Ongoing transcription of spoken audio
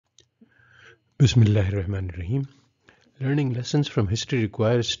Bismillahirrahmanirrahim. Learning lessons from history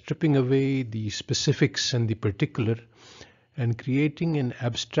requires stripping away the specifics and the particular and creating an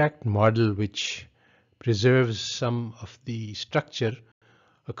abstract model which preserves some of the structure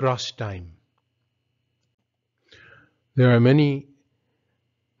across time. There are many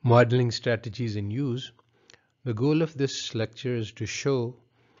modeling strategies in use. The goal of this lecture is to show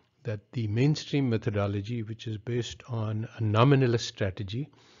that the mainstream methodology, which is based on a nominalist strategy,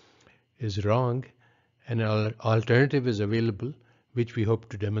 is wrong, and an alternative is available, which we hope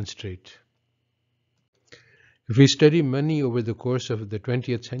to demonstrate. If we study money over the course of the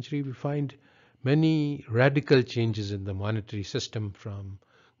 20th century, we find many radical changes in the monetary system, from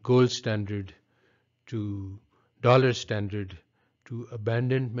gold standard to dollar standard to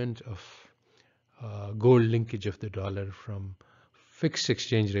abandonment of gold linkage of the dollar, from fixed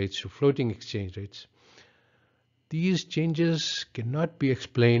exchange rates to floating exchange rates. These changes cannot be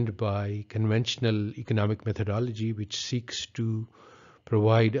explained by conventional economic methodology, which seeks to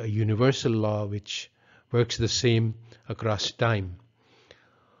provide a universal law which works the same across time.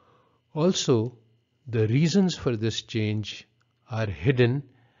 Also, the reasons for this change are hidden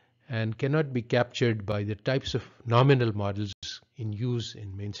and cannot be captured by the types of nominal models in use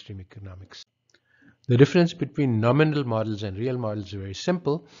in mainstream economics. The difference between nominal models and real models is very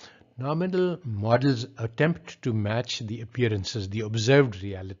simple. Nominal models attempt to match the appearances, the observed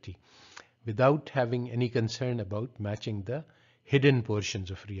reality, without having any concern about matching the hidden portions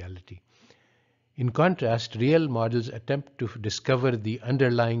of reality. In contrast, real models attempt to discover the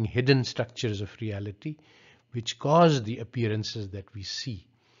underlying hidden structures of reality, which cause the appearances that we see.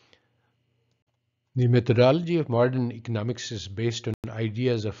 The methodology of modern economics is based on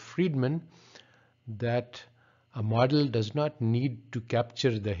ideas of Friedman that a model does not need to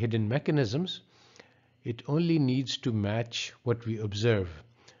capture the hidden mechanisms. It only needs to match what we observe.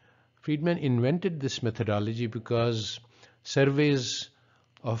 Friedman invented this methodology because surveys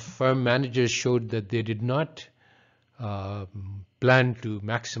of firm managers showed that they did not plan to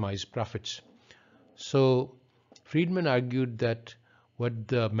maximize profits. So Friedman argued that what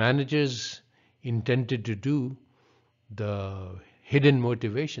the managers intended to do, the hidden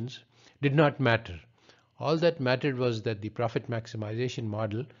motivations, did not matter. All that mattered was that the profit maximization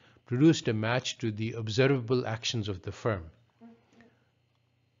model produced a match to the observable actions of the firm.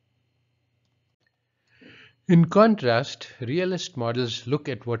 In contrast, realist models look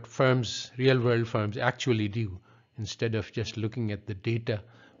at what real-world firms actually do, instead of just looking at the data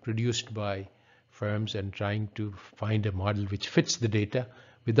produced by firms and trying to find a model which fits the data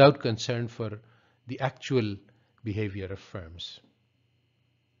without concern for the actual behavior of firms.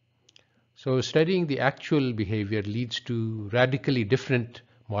 So studying the actual behavior leads to radically different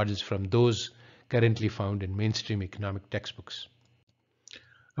models from those currently found in mainstream economic textbooks.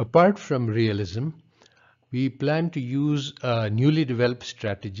 Apart from realism, we plan to use a newly developed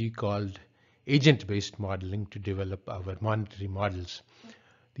strategy called agent-based modeling to develop our monetary models.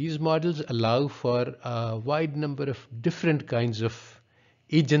 These models allow for a wide number of different kinds of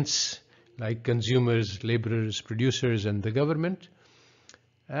agents, like consumers, laborers, producers, and the government,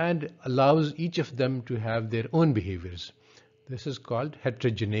 and allows each of them to have their own behaviors. This is called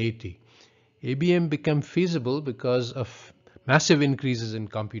heterogeneity. ABM became feasible because of massive increases in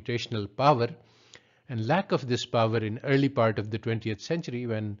computational power, and lack of this power in early part of the 20th century,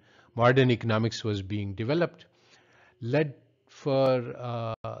 when modern economics was being developed, led for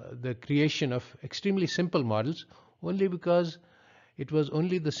the creation of extremely simple models, only because it was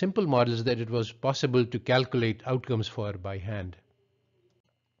only the simple models that it was possible to calculate outcomes for by hand.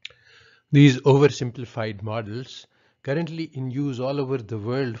 These oversimplified models, currently in use all over the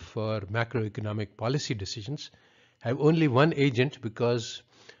world for macroeconomic policy decisions, have only one agent, because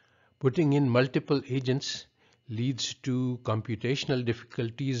putting in multiple agents leads to computational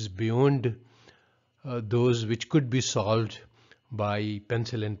difficulties beyond those which could be solved by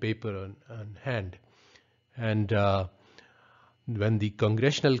pencil and paper on hand. And when the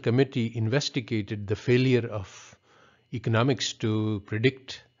Congressional Committee investigated the failure of economics to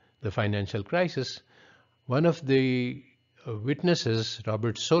predict the financial crisis, one of the witnesses,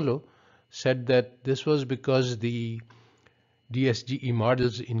 Robert Solow, said that this was because the DSGE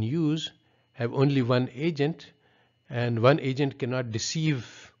models in use have only one agent, and one agent cannot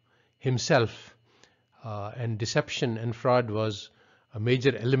deceive himself, and deception and fraud was a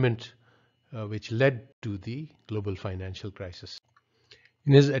major element which led to the global financial crisis.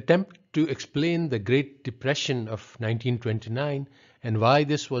 In his attempt to explain the Great Depression of 1929 and why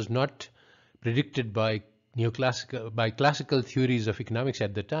this was not predicted by classical theories of economics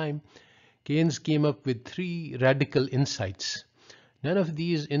at the time, Keynes came up with three radical insights. None of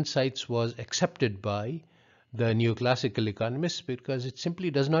these insights was accepted by the neoclassical economists because it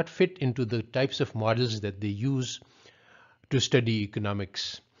simply does not fit into the types of models that they use to study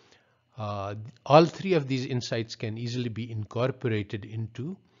economics. All three of these insights can easily be incorporated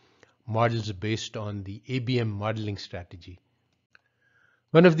into models based on the ABM modeling strategy.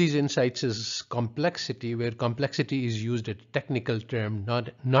 One of these insights is complexity, where complexity is used as a technical term,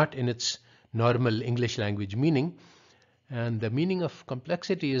 not in its normal English language meaning. And the meaning of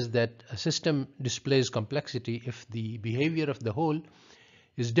complexity is that a system displays complexity if the behavior of the whole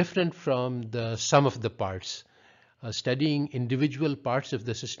is different from the sum of the parts. Studying individual parts of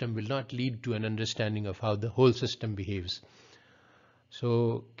the system will not lead to an understanding of how the whole system behaves.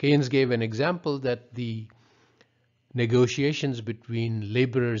 So Keynes gave an example that the negotiations between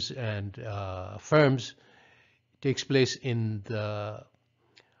laborers and firms takes place in the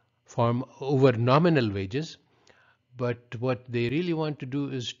form over nominal wages, but what they really want to do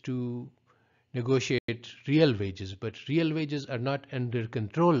is to negotiate real wages, but real wages are not under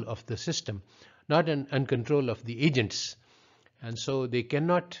control of the system, not under control of the agents, and so they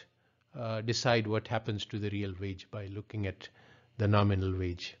cannot decide what happens to the real wage by looking at the nominal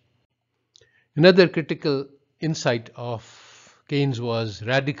wage. Another critical insight of Keynes was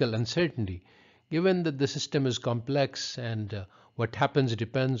radical uncertainty. Given that the system is complex and what happens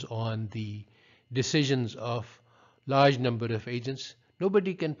depends on the decisions of large number of agents,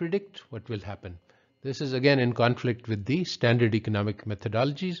 nobody can predict what will happen. This is again in conflict with the standard economic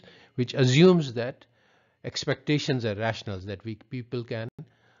methodologies, which assumes that expectations are rational, that people can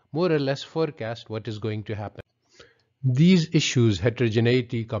more or less forecast what is going to happen. These issues,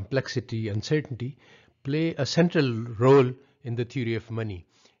 heterogeneity, complexity, uncertainty, play a central role in the theory of money.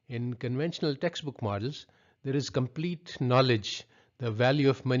 In conventional textbook models, there is complete knowledge. The value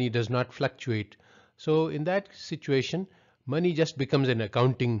of money does not fluctuate. So in that situation, money just becomes an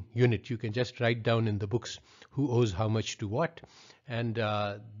accounting unit. You can just write down in the books who owes how much to what, and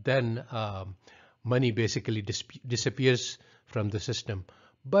then money basically disappears from the system.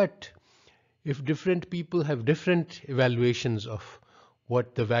 But if different people have different evaluations of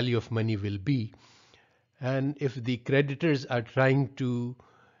what the value of money will be, and if the creditors are trying to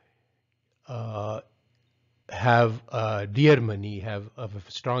have dear money, have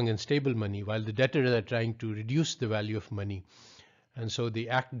strong and stable money, while the debtors are trying to reduce the value of money, and so they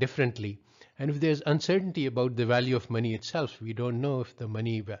act differently. And if there's uncertainty about the value of money itself, we don't know if the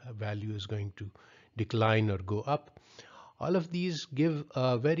money value is going to decline or go up. All of these give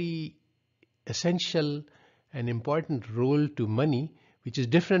a very essential and important role to money, which is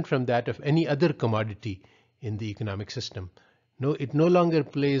different from that of any other commodity in the economic system. No, it no longer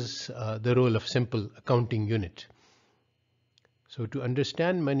plays the role of simple accounting unit. So to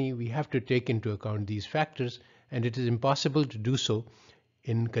understand money, we have to take into account these factors, and it is impossible to do so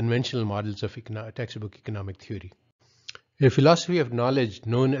in conventional models of textbook economic theory. A philosophy of knowledge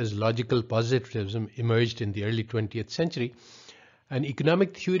known as logical positivism emerged in the early 20th century, and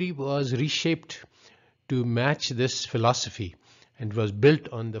economic theory was reshaped to match this philosophy and was built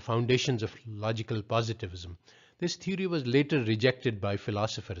on the foundations of logical positivism. This theory was later rejected by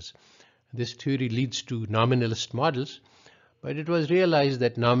philosophers. This theory leads to nominalist models, but it was realized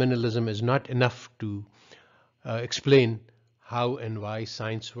that nominalism is not enough to explain how and why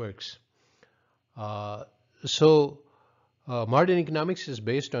science works. Modern economics is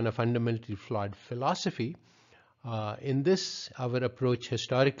based on a fundamentally flawed philosophy. In this, our approach,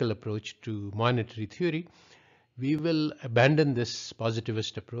 historical approach to monetary theory, we will abandon this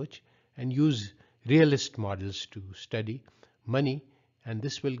positivist approach and use realist models to study money, and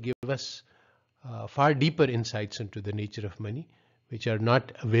this will give us far deeper insights into the nature of money, which are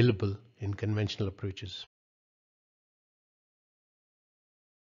not available in conventional approaches.